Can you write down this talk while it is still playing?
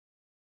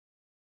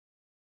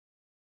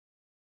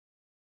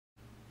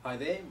Hi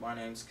there, my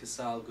name's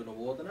Kusal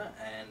Goonewardena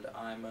and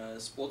I'm a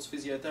sports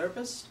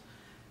physiotherapist.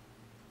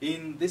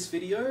 In this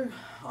video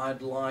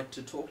I'd like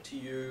to talk to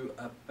you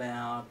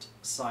about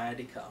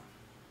sciatica.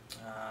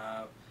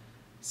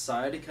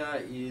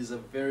 Sciatica is a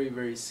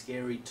very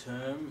scary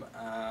term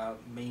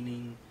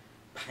meaning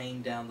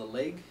pain down the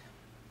leg.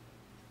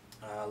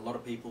 A lot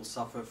of people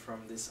suffer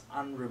from this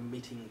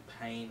unremitting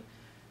pain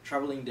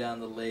travelling down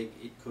the leg.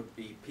 It could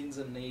be pins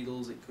and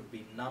needles, it could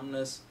be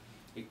numbness,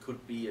 it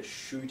could be a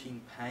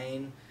shooting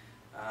pain.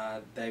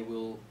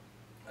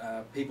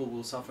 People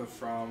will suffer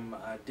from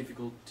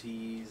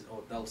difficulties,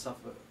 or they'll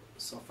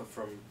suffer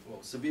from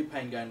severe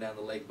pain going down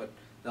the leg, but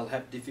they'll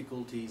have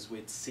difficulties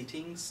with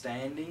sitting,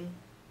 standing,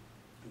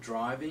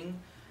 driving.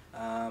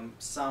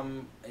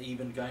 Some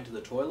even going to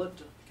the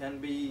toilet can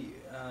be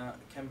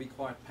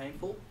quite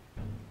painful,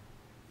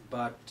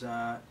 but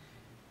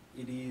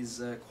it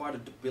is quite a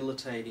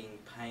debilitating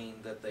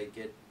pain that they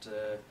get,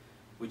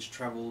 which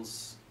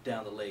travels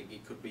down the leg.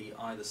 It could be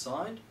either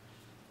side,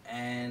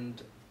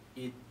 and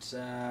it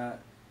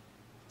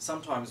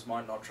sometimes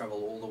might not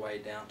travel all the way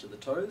down to the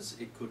toes.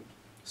 It could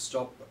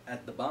stop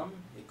at the bum,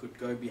 it could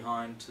go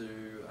behind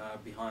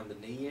the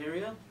knee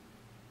area,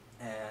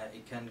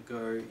 it can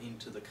go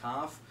into the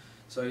calf,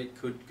 so it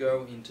could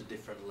go into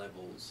different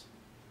levels.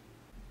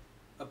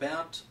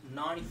 About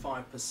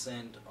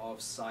 95%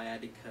 of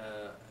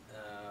sciatica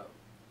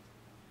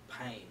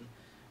pain,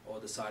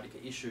 or the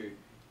sciatica issue,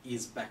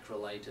 is back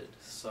related.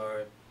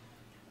 So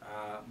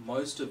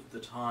most of the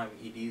time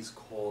it is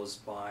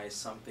caused by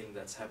something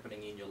that's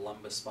happening in your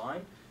lumbar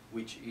spine,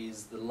 which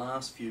is the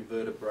last few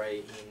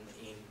vertebrae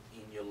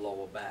in your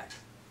lower back.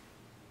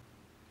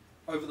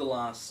 Over the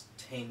last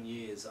 10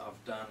 years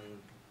I've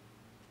done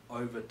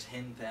over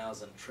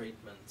 10,000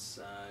 treatments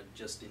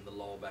just in the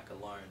lower back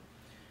alone,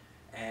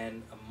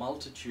 and a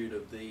multitude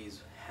of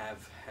these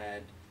have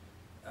had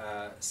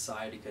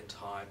sciatica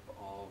type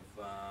of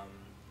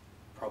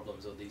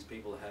problems, or these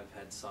people have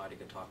had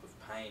sciatica type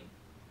of pain.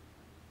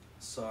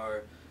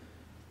 So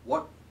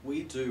what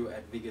we do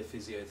at Vigor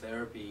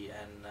Physiotherapy,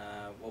 and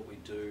what we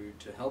do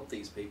to help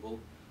these people,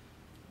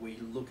 we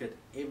look at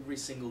every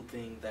single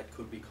thing that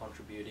could be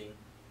contributing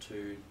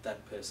to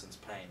that person's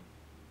pain,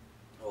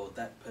 or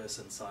that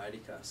person's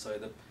sciatica. So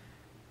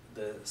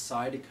the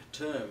sciatica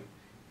term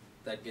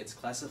that gets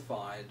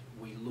classified,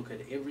 we look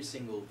at every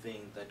single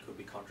thing that could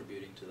be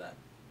contributing to that.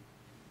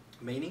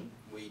 Meaning,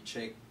 we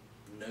check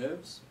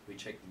nerves, we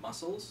check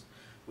muscles,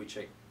 we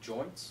check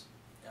joints,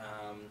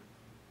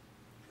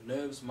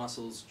 nerves,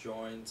 muscles,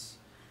 joints,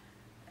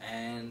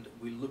 and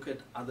we look at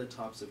other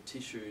types of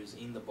tissues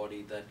in the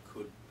body that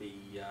could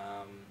be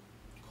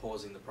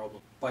causing the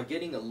problem. By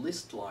getting a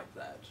list like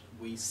that,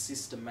 we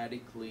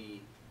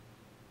systematically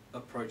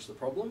approach the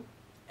problem,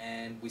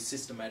 and we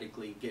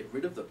systematically get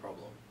rid of the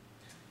problem.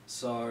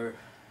 So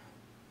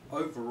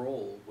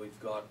overall we've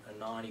got a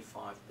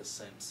 95%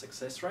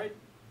 success rate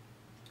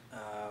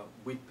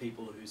with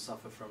people who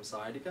suffer from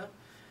sciatica,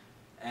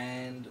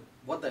 and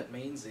what that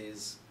means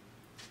is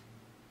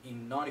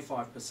in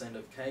 95%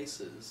 of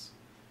cases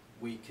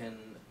we can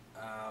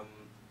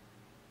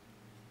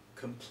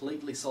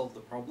completely solve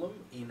the problem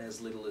in as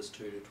little as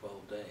 2 to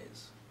 12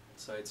 days.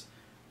 So it's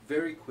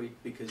very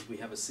quick because we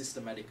have a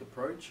systematic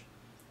approach,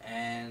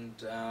 and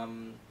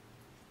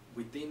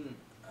within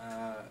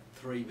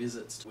 3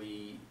 visits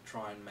we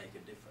try and make a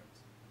difference.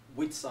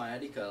 With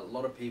sciatica, a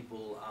lot of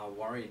people are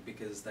worried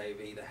because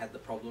they've either had the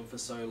problem for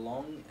so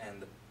long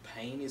and the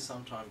pain is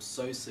sometimes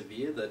so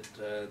severe that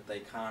they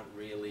can't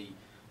really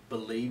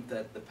believe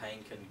that the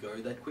pain can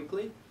go that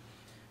quickly.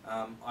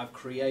 I've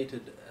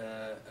created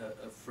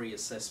a free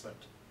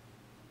assessment,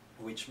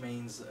 which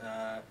means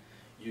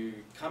you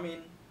come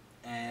in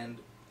and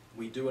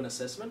we do an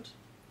assessment.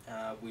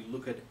 We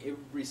look at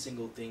every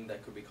single thing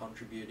that could be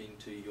contributing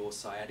to your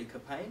sciatica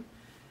pain,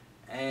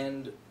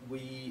 and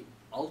we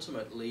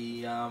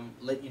ultimately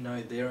let you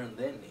know there and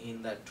then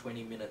in that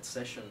 20-minute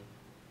session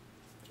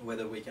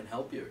whether we can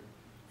help you.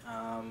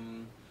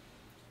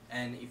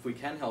 And if we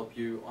can help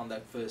you on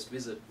that first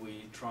visit,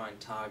 we try and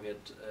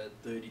target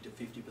 30 to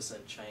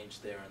 50%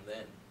 change there and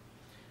then.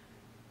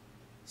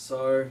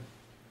 So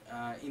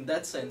in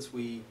that sense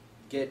we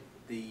get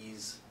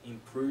these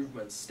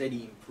improvements,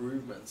 steady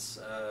improvements,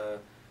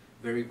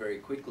 very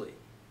quickly.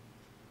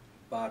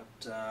 But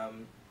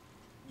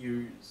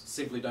you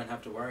simply don't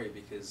have to worry,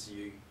 because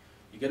you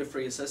get a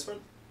free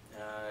assessment,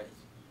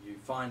 you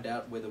find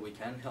out whether we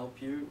can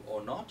help you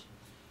or not,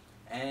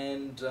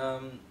 and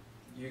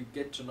you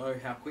get to know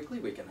how quickly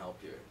we can help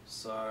you.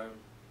 So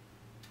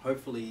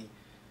hopefully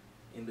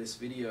in this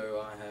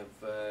video I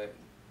have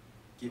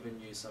given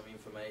you some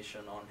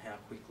information on how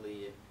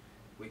quickly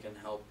we can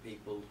help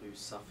people who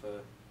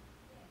suffer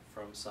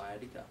from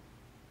sciatica.